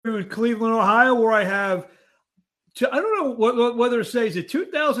in Cleveland, Ohio, where I have. I don't know whether to say is it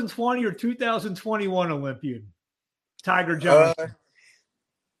 2020 or 2021 Olympian Tiger Uh, Johnson.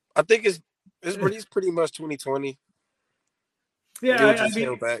 I think it's pretty much 2020. Yeah, It was I just mean,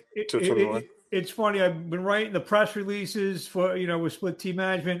 held back to 21. it's funny. I've been writing the press releases for with split team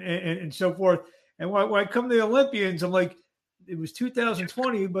management and so forth. And when I come to the Olympians, I'm like, it was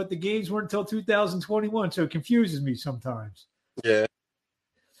 2020, but the games weren't until 2021, so it confuses me sometimes. Yeah.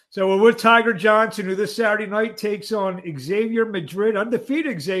 So we're with Tiger Johnson, who this Saturday night takes on Xavier Madrid,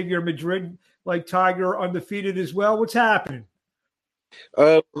 undefeated Xavier Madrid, like Tiger, undefeated as well. What's happening?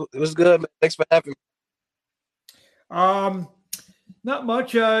 It was good, man. Thanks for having me. Um, Not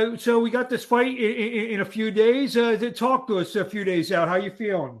much. So we got this fight in a few days. Talk to us a few days out. How you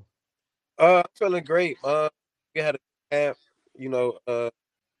feeling? I'm feeling great. We had a camp. You know,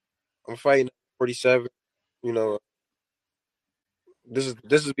 I'm fighting at 47. You know, this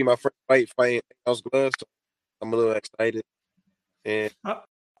will be my first fighting house gloves. So I'm a little excited, and Uh,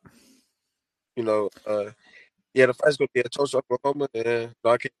 you know, yeah, the fight's gonna be at Tulsa, Oklahoma, and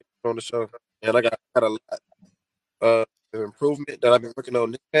I can't get on the show. And I got a lot of improvement that I've been working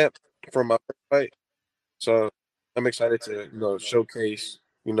on this camp from my first fight. So I'm excited to showcase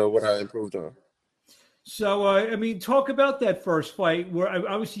what I improved on. so I mean, talk about that first fight where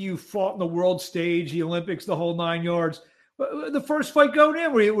obviously you fought in the world stage, the Olympics, the whole 9 yards. The first fight going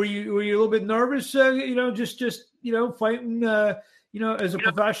in, were you a little bit nervous? Just fighting, as a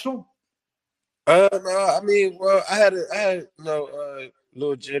professional. No, I mean, well, I had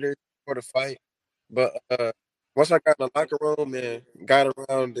little jitter for the fight, but once I got in the locker room and got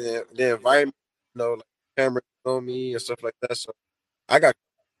around the environment, like cameras on me and stuff like that, so I got,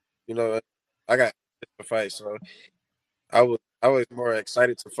 you know, I got to fight, so I was more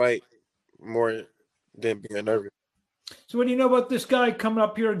excited to fight more than being nervous. So what do you know about this guy coming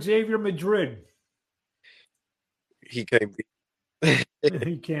up here, Xavier Madrid? He can't be.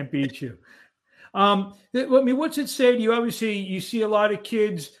 He can't beat you. I mean, what's it say to you? Obviously, you see a lot of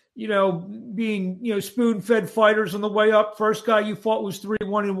kids, being spoon fed fighters on the way up. First guy you fought was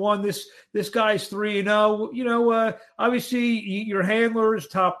 3-1-1. This guy's 3-0. Obviously your handlers,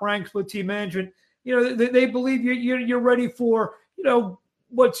 top ranks, split team management. They believe you're ready for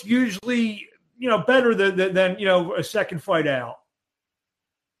what's usually better than a second fight out.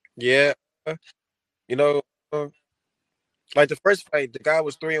 Yeah, you know, uh, like the first fight, the guy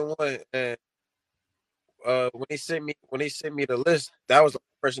was 3-1, and when he sent me the list, that was the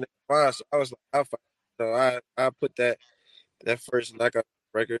person that won. So I was like, I'll fight. So I put that first knockout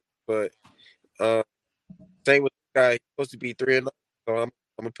record. But uh, same with the guy, he's supposed to be 3-0. So I'm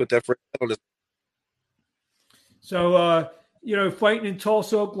gonna put that first on this. So, fighting in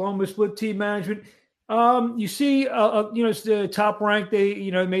Tulsa, Oklahoma, split team management. You see, it's the top rank. They,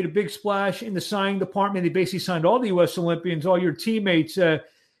 made a big splash in the signing department. They basically signed all the U.S. Olympians, all your teammates.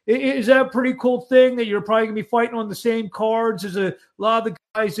 Is that a pretty cool thing that you're probably going to be fighting on the same cards as a lot of the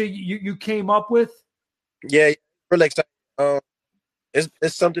guys that you came up with? Yeah, really excited. Um,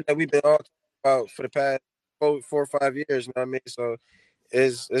 it's something that we've been all talking about for the past 4 or 5 years. You know what I mean? So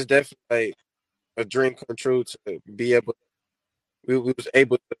it's definitely like a dream come true to be able. We was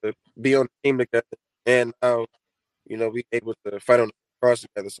able to be on the team together, and now we able to fight on the cross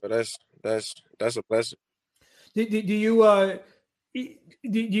together. So that's a blessing. Do you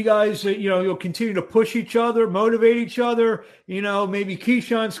do you guys you'll continue to push each other, motivate each other? Maybe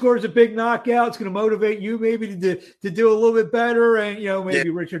Keyshawn scores a big knockout. It's going to motivate you maybe to do a little bit better, and Yeah, maybe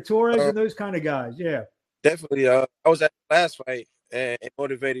Richard Torres um, and those kind of guys. Yeah. definitely. I was at the last fight, and it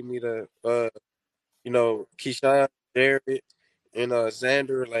motivated me to, Keyshawn, Jared, and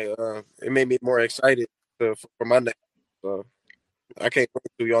Xander. Like, it made me more excited for my next. So I can't wait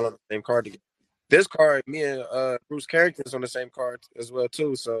to y'all on the same card together. This card, me and Bruce Carrington's on the same card as well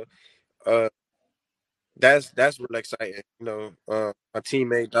too. So uh, that's really exciting. My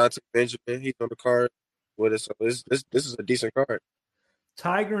teammate Dante Benjamin, he's on the card with us. So this is a decent card.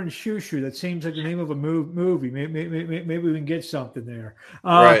 Tiger and Shushu. That seems like the name of a movie. Maybe we can get something there.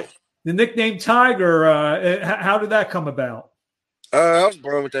 Right. The nickname Tiger. How did that come about? I was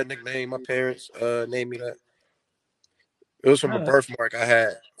born with that nickname. My parents named me that. It was from a Uh, birthmark I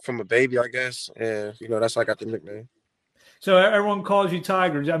had from a baby, I guess, and that's how I got the nickname. so everyone calls you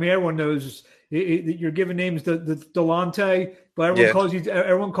Tigers. I mean, everyone knows your given name is the Delonte, but Yeah,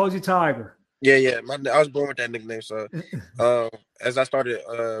 everyone calls you Tiger. yeah. I was born with that nickname. So, as I started,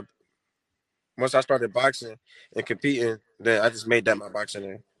 once I started boxing and competing, then I just made that my boxing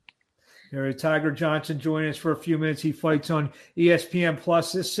name. Tiger Johnson joining us for a few minutes. He fights on ESPN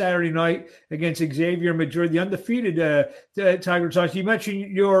Plus this Saturday night against Xavier Madrid, the undefeated Tiger Johnson. You mentioned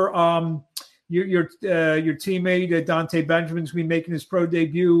your teammate Dante Benjamin's going to be making his pro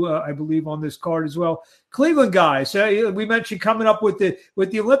debut, I believe, on this card as well. Cleveland guys, we mentioned coming up with the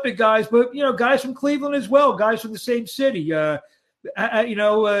Olympic guys, but guys from Cleveland as well, guys from the same city. How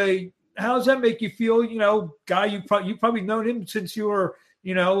does that make you feel? Guy you've probably known him since you were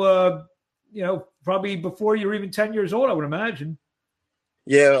probably before you were even 10 years old, I would imagine.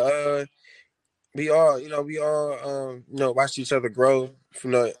 Yeah, we all watched each other grow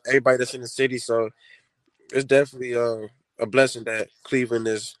from everybody that's in the city. So it's definitely a blessing that Cleveland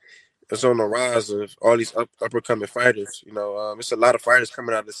is on the rise of all these up and coming fighters. It's a lot of fighters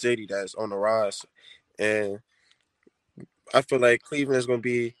coming out of the city that's on the rise, and I feel like Cleveland is going to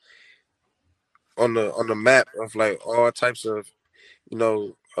be on the map of like all types of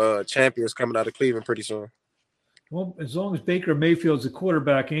champions coming out of Cleveland pretty soon. Well, as long as Baker Mayfield's the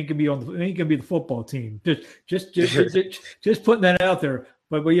quarterback, he ain't gonna be the football team. Just putting that out there.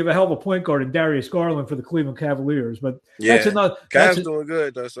 But you have a hell of a point guard in Darius Garland for the Cleveland Cavaliers. But that's another. Guys doing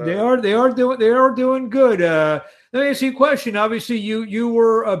good though. So. They are doing good. Let me ask you a question. Obviously, you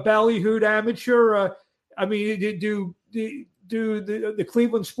were a ballyhooed amateur. Do the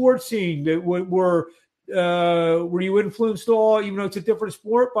Cleveland sports scene that were you influenced at all, even though it's a different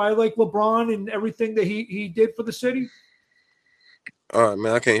sport, by like LeBron and everything that he did for the city? All right,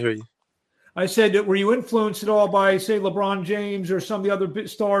 man, I can't hear you. I said that were you influenced at all by, say, LeBron James or some of the other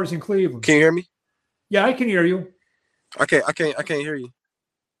stars in Cleveland? Can you hear me? Yeah, I can hear you. I can't hear you.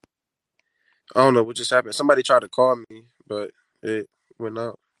 I don't know what just happened. Somebody tried to call me, but it went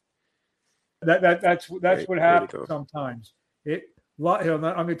out. That's what happens sometimes. I'm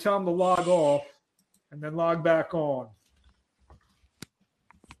going to tell them to log off and then log back on.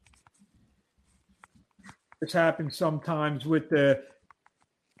 This happens sometimes with the.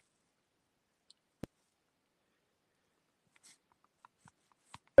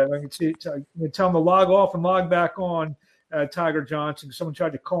 I can see. I'm going to tell them to log off and log back on. Tiger Johnson. Someone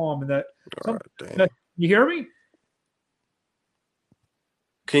tried to call him, and that. You hear me?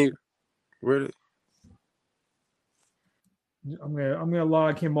 Can you? Where did? I'm gonna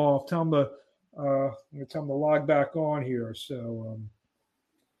log him off. I'm gonna tell him to log back on here. So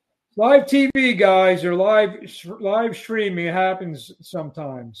live TV guys or live streaming, it happens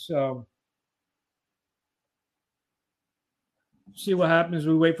sometimes. So see what happens.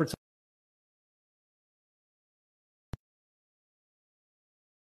 We wait for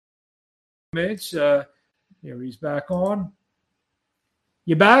minutes. Here he's back on.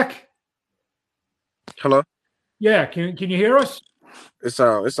 You back? Hello. Yeah, can you hear us? It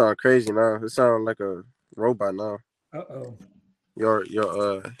sound crazy now. It sounds like a robot now. Uh-oh. You're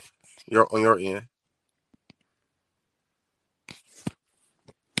on your end.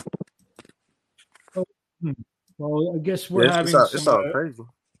 Oh, well, I guess we're having it sounds crazy.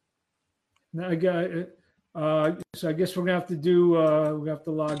 So I guess we're gonna have to do. We have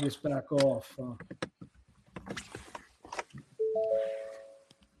to log this back off.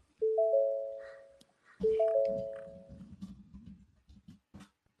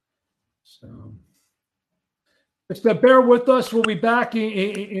 So just bear with us. We'll be back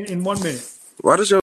in 1 minute. Why does your